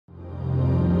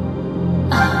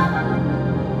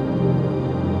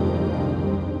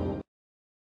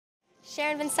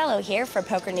Sharon Vincello here for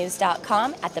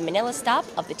PokerNews.com at the Manila stop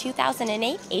of the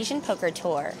 2008 Asian Poker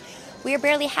Tour. We are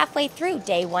barely halfway through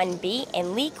Day 1B,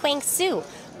 and Lee Kwang Soo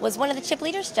was one of the chip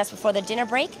leaders just before the dinner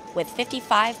break with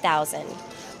 55,000.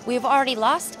 We have already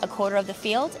lost a quarter of the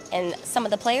field, and some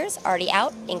of the players already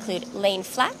out include Lane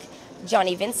Flack,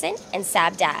 Johnny Vincent, and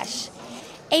Sab Dash.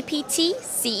 APT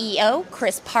CEO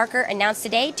Chris Parker announced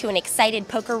today to an excited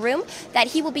poker room that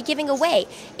he will be giving away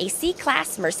a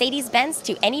C-Class Mercedes-Benz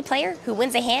to any player who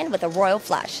wins a hand with a royal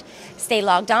flush. Stay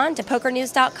logged on to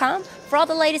PokerNews.com for all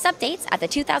the latest updates at the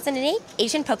 2008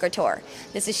 Asian Poker Tour.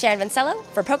 This is Sharon Vincello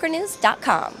for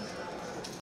PokerNews.com.